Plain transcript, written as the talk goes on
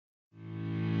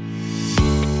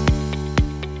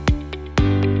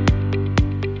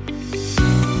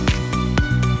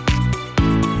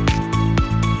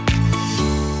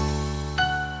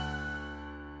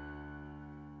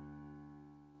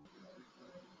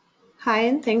Hi,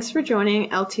 and thanks for joining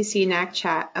LTC NAC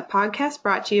Chat, a podcast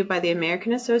brought to you by the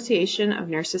American Association of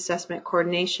Nurse Assessment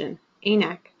Coordination,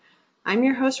 ANAC. I'm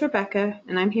your host, Rebecca,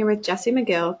 and I'm here with Jesse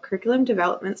McGill, Curriculum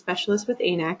Development Specialist with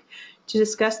ANAC, to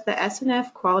discuss the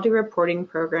SNF Quality Reporting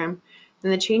Program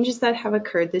and the changes that have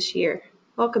occurred this year.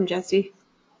 Welcome, Jesse.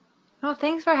 Oh,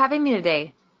 thanks for having me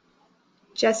today.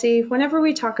 Jesse, whenever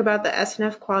we talk about the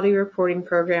SNF Quality Reporting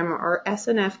Program, or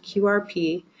SNF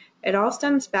QRP, it all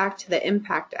stems back to the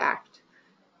IMPACT Act.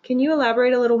 Can you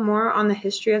elaborate a little more on the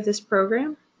history of this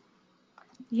program?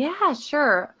 Yeah,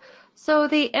 sure. So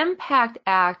the IMPACT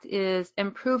Act is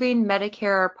Improving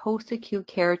Medicare Post-Acute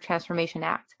Care Transformation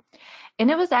Act, and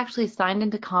it was actually signed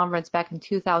into Congress back in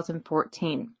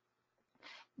 2014.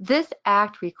 This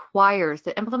act requires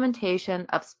the implementation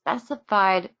of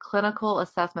specified clinical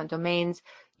assessment domains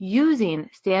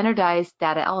using standardized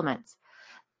data elements.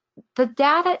 The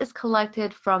data is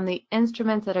collected from the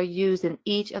instruments that are used in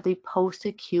each of the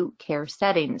post-acute care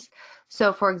settings.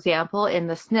 So, for example, in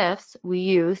the SNFs, we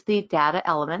use the data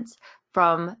elements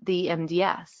from the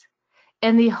MDS.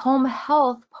 In the home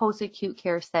health post-acute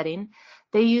care setting,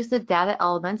 they use the data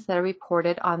elements that are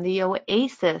reported on the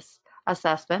OASIS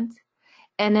assessment.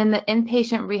 And in the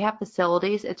inpatient rehab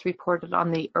facilities, it's reported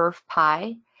on the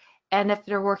IRF-PI. And if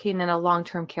they're working in a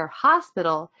long-term care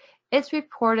hospital, it's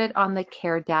reported on the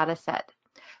CARE data set.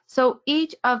 So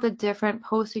each of the different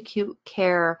post-acute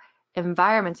care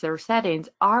environments or settings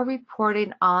are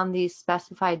reporting on these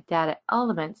specified data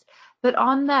elements, but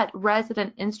on that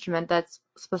resident instrument that's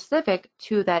specific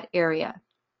to that area.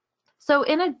 So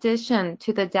in addition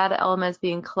to the data elements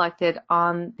being collected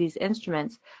on these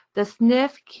instruments, the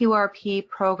SNF QRP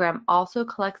program also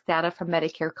collects data from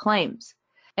Medicare claims.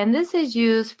 And this is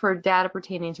used for data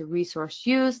pertaining to resource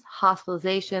use,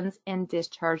 hospitalizations, and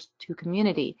discharge to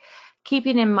community,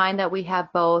 keeping in mind that we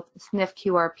have both SNF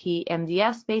QRP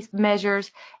MDS-based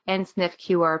measures and SNF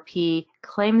QRP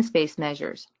claims-based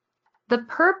measures. The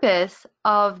purpose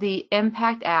of the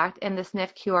IMPACT Act and the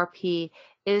SNF QRP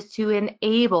is to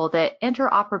enable the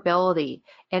interoperability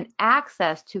and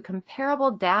access to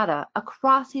comparable data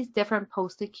across these different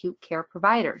post-acute care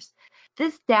providers.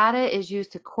 This data is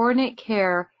used to coordinate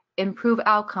care, improve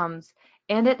outcomes,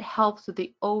 and it helps with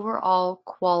the overall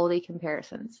quality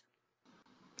comparisons.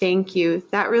 Thank you.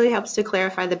 That really helps to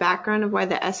clarify the background of why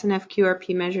the SNF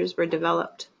QRP measures were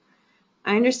developed.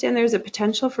 I understand there's a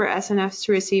potential for SNFs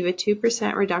to receive a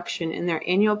 2% reduction in their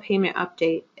annual payment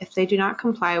update if they do not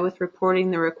comply with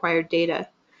reporting the required data.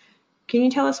 Can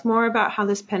you tell us more about how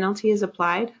this penalty is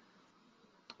applied?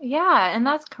 Yeah, and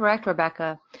that's correct,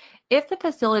 Rebecca. If the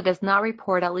facility does not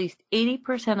report at least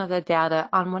 80% of the data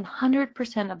on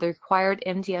 100% of the required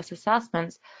MDS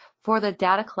assessments for the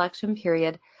data collection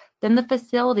period, then the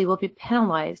facility will be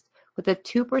penalized with a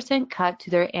 2% cut to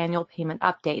their annual payment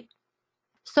update.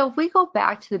 So if we go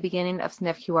back to the beginning of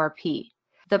SNF QRP,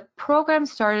 the program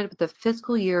started with the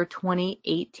fiscal year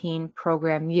 2018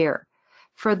 program year.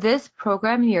 For this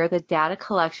program year, the data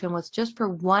collection was just for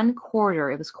one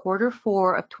quarter. It was quarter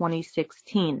 4 of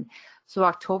 2016, so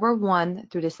October 1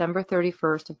 through December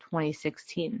 31st of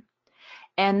 2016.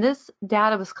 And this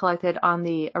data was collected on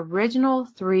the original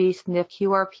 3 SNF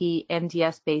QRP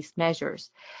MDS-based measures.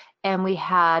 And we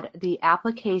had the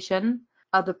application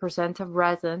of the percent of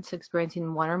residents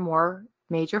experiencing one or more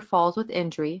major falls with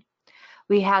injury.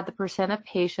 We had the percent of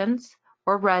patients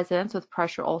or residents with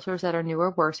pressure ulcers that are new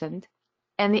or worsened,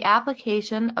 and the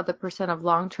application of the percent of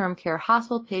long-term care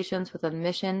hospital patients with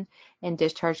admission and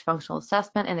discharge functional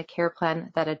assessment and a care plan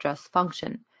that addressed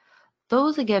function.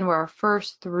 Those again were our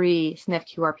first 3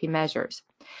 SNF QRP measures.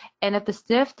 And if the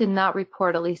SNF did not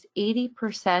report at least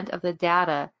 80% of the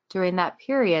data during that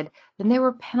period, then they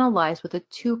were penalized with a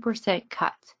 2%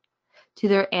 cut to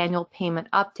their annual payment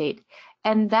update.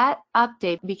 And that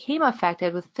update became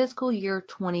effective with fiscal year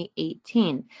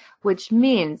 2018, which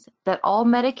means that all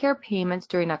Medicare payments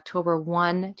during October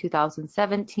 1,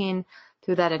 2017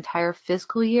 through that entire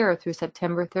fiscal year through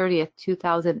September 30th,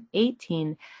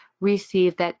 2018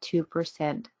 received that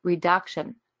 2%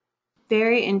 reduction.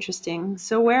 Very interesting.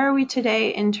 So where are we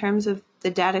today in terms of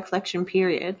the data collection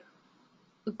period?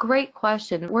 Great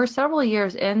question. We're several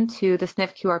years into the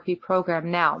SNF QRP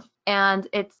program now, and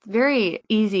it's very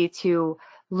easy to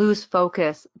lose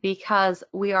focus because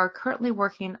we are currently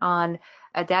working on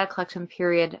a data collection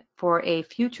period for a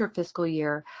future fiscal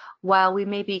year, while we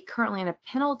may be currently in a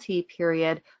penalty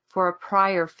period for a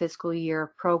prior fiscal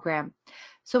year program.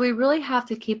 So we really have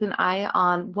to keep an eye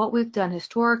on what we've done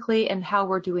historically and how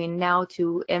we're doing now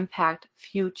to impact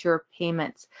future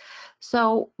payments.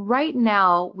 So right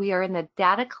now we are in the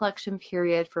data collection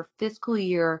period for fiscal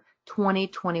year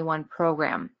 2021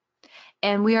 program.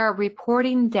 and we are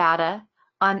reporting data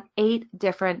on 8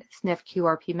 different SNF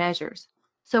QRP measures.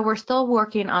 So we're still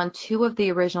working on 2 of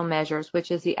the original measures,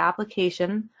 which is the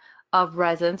application of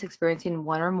residents experiencing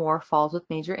 1 or more falls with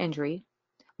major injury.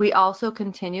 We also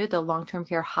continue the long-term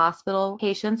care hospital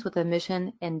patients with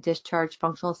admission and discharge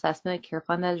functional assessment care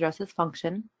plan that addresses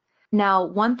function. Now,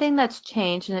 one thing that's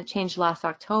changed, and it changed last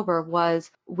October,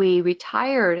 was we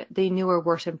retired the newer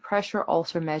worsened pressure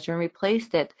ulcer measure and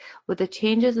replaced it with the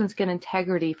changes in skin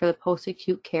integrity for the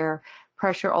post-acute care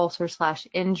pressure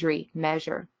ulcer/injury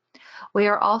measure. We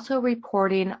are also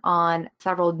reporting on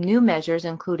several new measures,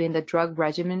 including the drug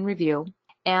regimen review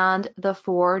and the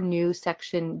 4 new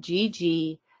Section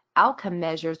GG outcome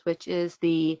measures, which is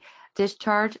the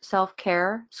discharge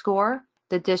self-care score,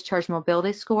 the discharge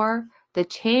mobility score, the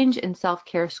change in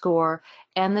self-care score,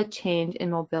 and the change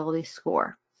in mobility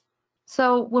score.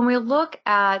 So when we look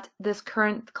at this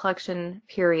current collection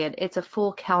period, it's a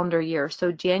full calendar year.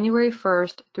 So January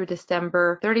 1st through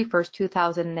December 31st,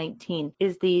 2019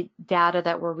 is the data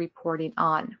that we're reporting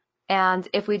on. And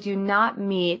if we do not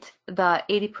meet the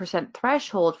 80%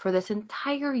 threshold for this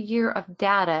entire year of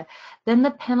data, then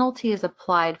the penalty is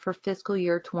applied for fiscal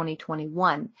year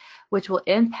 2021, which will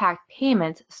impact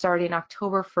payments starting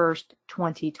October 1st,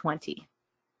 2020.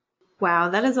 Wow,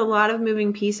 that is a lot of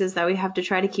moving pieces that we have to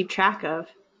try to keep track of.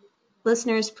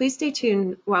 Listeners, please stay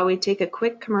tuned while we take a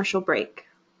quick commercial break.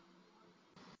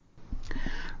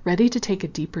 Ready to take a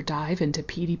deeper dive into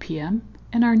PDPM?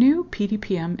 In our new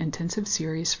PDPM intensive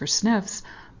series for SNFs,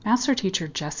 Master Teacher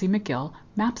Jessie McGill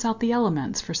maps out the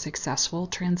elements for successful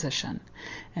transition.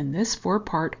 In this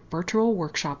 4-part virtual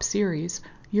workshop series,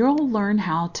 you'll learn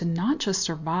how to not just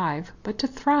survive, but to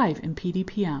thrive in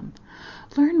PDPM.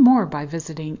 Learn more by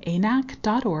visiting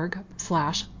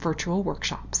anac.org/virtual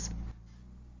workshops.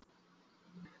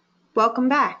 Welcome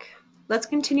back. Let's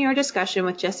continue our discussion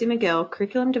with Jessie McGill,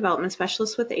 Curriculum Development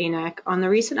Specialist with ANAC, on the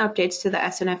recent updates to the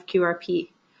SNF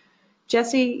QRP.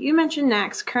 Jessie, you mentioned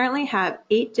NACs currently have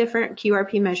 8 different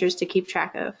QRP measures to keep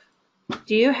track of.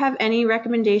 Do you have any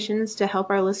recommendations to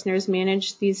help our listeners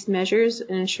manage these measures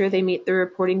and ensure they meet the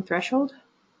reporting threshold?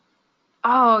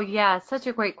 Oh, yeah, such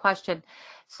a great question.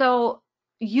 So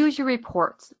use your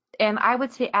reports. And I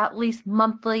would say at least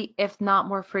monthly, if not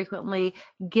more frequently,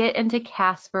 get into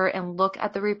Casper and look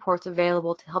at the reports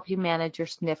available to help you manage your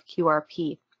SNF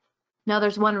QRP. Now,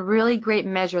 there's one really great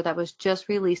measure that was just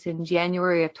released in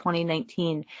January of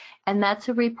 2019, and that's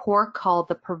a report called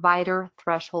the Provider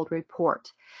Threshold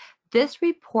Report. This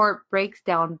report breaks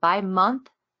down by month,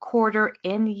 quarter,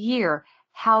 and year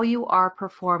how you are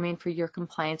performing for your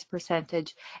compliance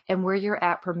percentage and where you're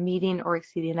at for meeting or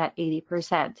exceeding that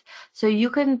 80%. So you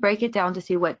can break it down to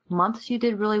see what months you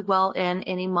did really well in,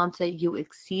 any months that you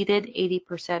exceeded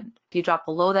 80%, if you drop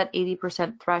below that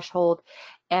 80% threshold,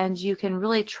 and you can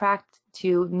really track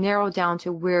to narrow down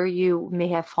to where you may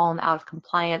have fallen out of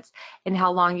compliance and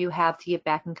how long you have to get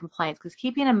back in compliance. Because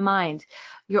keeping in mind,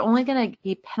 you're only going to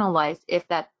be penalized if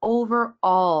that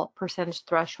overall percentage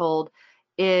threshold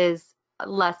is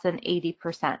less than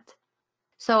 80%.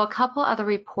 So a couple other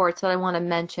reports that I want to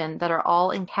mention that are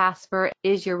all in Casper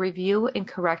is your review and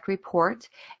correct report,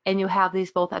 and you have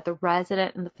these both at the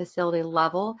resident and the facility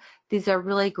level. These are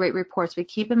really great reports, but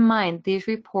keep in mind these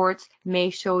reports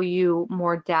may show you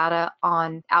more data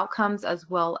on outcomes as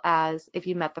well as if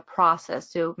you met the process.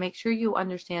 So make sure you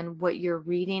understand what you're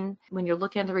reading when you're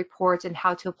looking at the reports and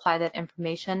how to apply that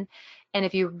information. And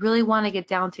if you really want to get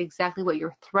down to exactly what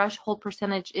your threshold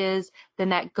percentage is, then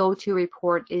that go-to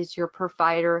report is your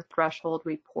provider threshold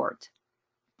report.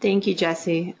 Thank you,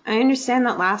 Jessie. I understand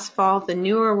that last fall, the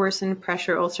newer worsened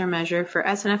pressure ulcer measure for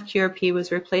SNF QRP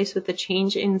was replaced with the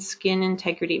change in skin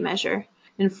integrity measure,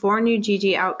 and 4 new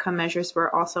GG outcome measures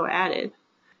were also added.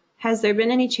 Has there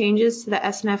been any changes to the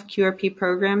SNF QRP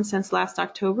program since last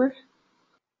October?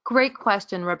 Great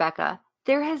question, Rebecca.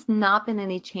 There has not been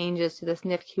any changes to the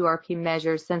SNF QRP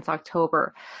measures since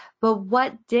October, but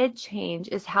what did change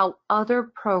is how other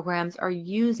programs are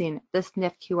using the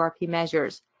SNF QRP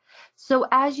measures. So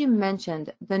as you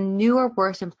mentioned, the newer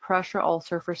worsened pressure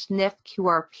ulcer for SNF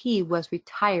QRP was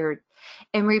retired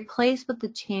and replaced with the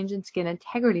change in skin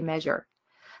integrity measure.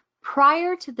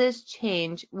 Prior to this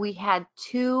change, we had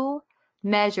 2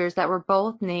 measures that were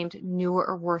both named newer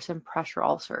or worsened pressure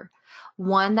ulcer.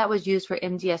 One that was used for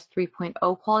MDS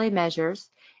 3.0 quality measures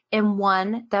and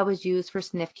one that was used for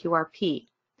SNF QRP.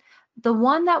 The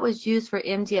one that was used for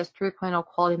MDS 3.0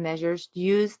 quality measures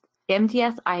used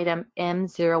MDS item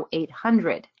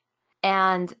M0800.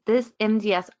 And this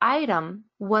MDS item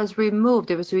was removed.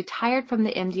 It was retired from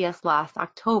the MDS last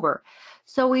October.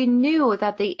 So we knew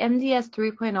that the MDS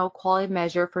 3.0 quality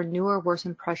measure for new or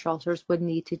worsened pressure ulcers would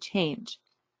need to change.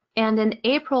 And in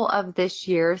April of this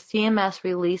year, CMS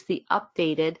released the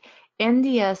updated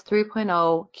MDS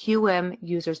 3.0 QM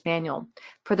User's Manual.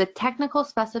 For the technical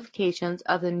specifications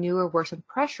of the new or worsened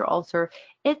pressure ulcer,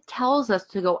 it tells us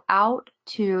to go out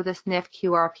to the SNF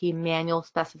QRP manual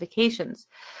specifications.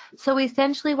 So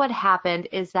essentially what happened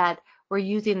is that we're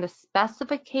using the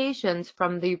specifications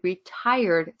from the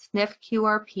retired SNF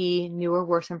QRP new or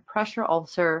worsened pressure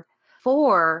ulcer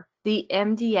for the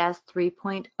MDS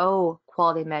 3.0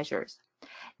 quality measures.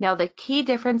 Now, the key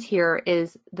difference here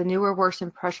is the new or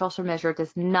worsened pressure ulcer measure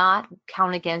does not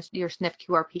count against your SNF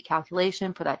QRP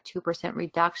calculation for that 2%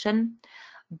 reduction,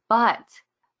 but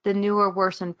the new or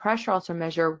worsened pressure ulcer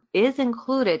measure is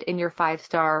included in your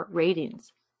 5-star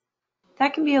ratings.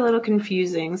 That can be a little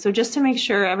confusing, so just to make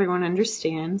sure everyone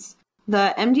understands,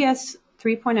 the MDS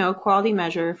 3.0 quality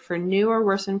measure for new or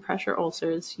worsened pressure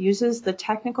ulcers uses the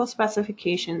technical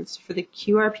specifications for the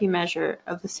QRP measure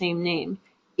of the same name,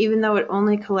 even though it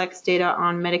only collects data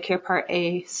on Medicare Part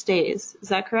A stays. Is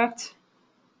that correct?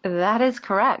 That is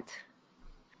correct.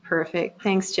 Perfect.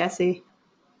 Thanks, Jessie.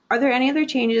 Are there any other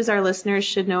changes our listeners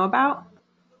should know about?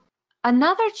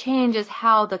 Another change is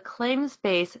how the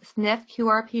claims-based SNF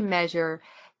QRP measure,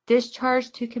 discharge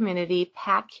to community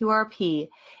PAC QRP,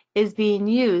 is being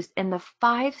used in the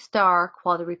 5-star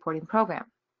quality reporting program.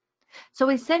 So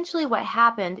essentially what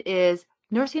happened is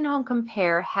Nursing Home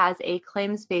Compare has a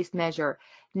claims-based measure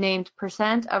named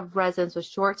percent of residents with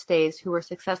short stays who were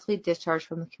successfully discharged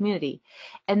from the community.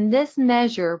 And this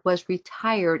measure was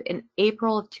retired in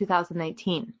April of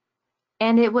 2019.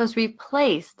 And it was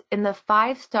replaced in the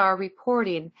 5-star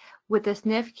reporting with the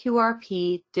SNF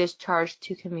QRP discharge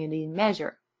to community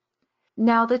measure.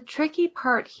 Now the tricky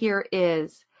part here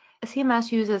is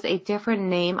CMS uses a different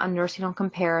name on Nursing Home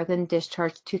Compare than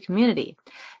discharge to community.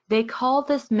 They call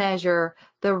this measure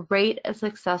the rate of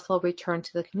successful return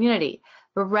to the community,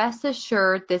 but rest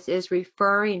assured this is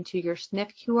referring to your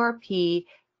SNF QRP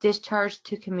discharge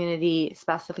to community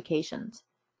specifications.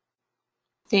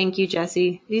 Thank you,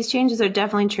 Jessie. These changes are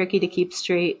definitely tricky to keep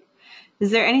straight.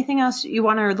 Is there anything else you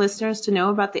want our listeners to know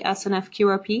about the SNF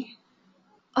QRP?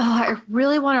 I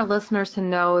really want our listeners to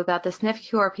know that the SNF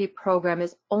QRP program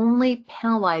is only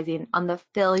penalizing on the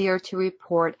failure to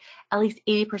report at least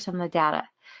 80% of the data.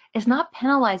 It's not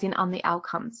penalizing on the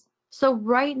outcomes. So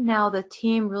right now, the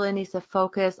team really needs to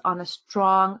focus on a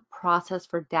strong process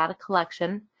for data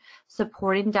collection,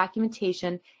 supporting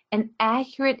documentation, and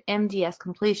accurate MDS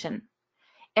completion.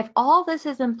 If all this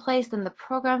is in place, then the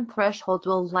program thresholds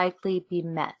will likely be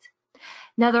met.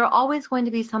 Now, there are always going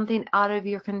to be something out of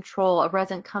your control. A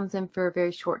resident comes in for a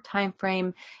very short time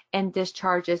frame and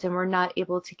discharges, and we're not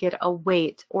able to get a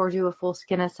weight or do a full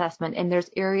skin assessment, and there's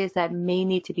areas that may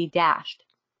need to be dashed.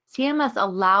 CMS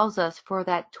allows us for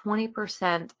that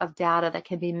 20% of data that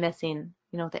can be missing,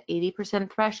 the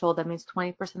 80% threshold, that means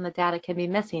 20% of the data can be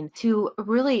missing, to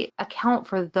really account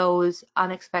for those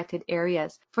unexpected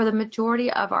areas. For the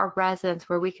majority of our residents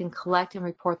where we can collect and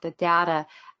report the data,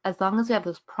 as long as we have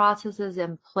those processes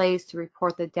in place to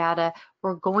report the data,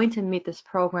 we're going to meet this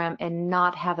program and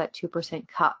not have that 2%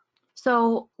 cut.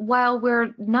 So while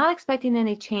we're not expecting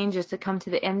any changes to come to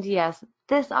the MDS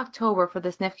this October for the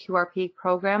SNF QRP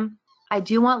program, I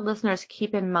do want listeners to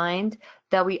keep in mind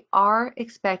that we are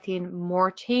expecting more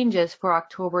changes for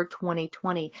October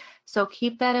 2020. So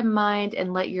keep that in mind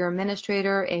and let your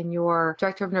administrator and your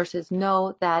director of nurses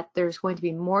know that there's going to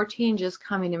be more changes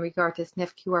coming in regard to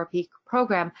SNF QRP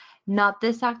program, not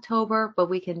this October, but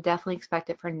we can definitely expect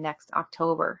it for next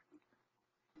October.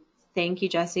 Thank you,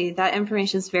 Jessie. That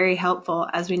information is very helpful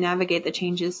as we navigate the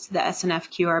changes to the SNF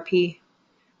QRP.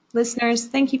 Listeners,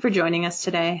 thank you for joining us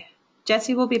today.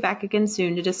 Jessie will be back again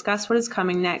soon to discuss what is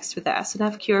coming next with the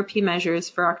SNF QRP measures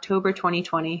for October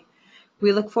 2020.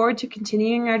 We look forward to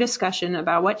continuing our discussion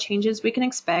about what changes we can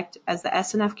expect as the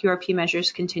SNF QRP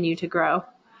measures continue to grow.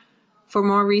 For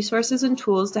more resources and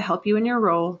tools to help you in your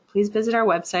role, please visit our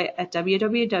website at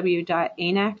www.anac.org.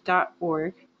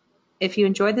 If you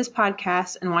enjoyed this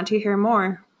podcast and want to hear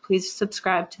more, please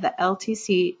subscribe to the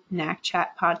LTC NAC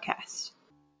Chat podcast.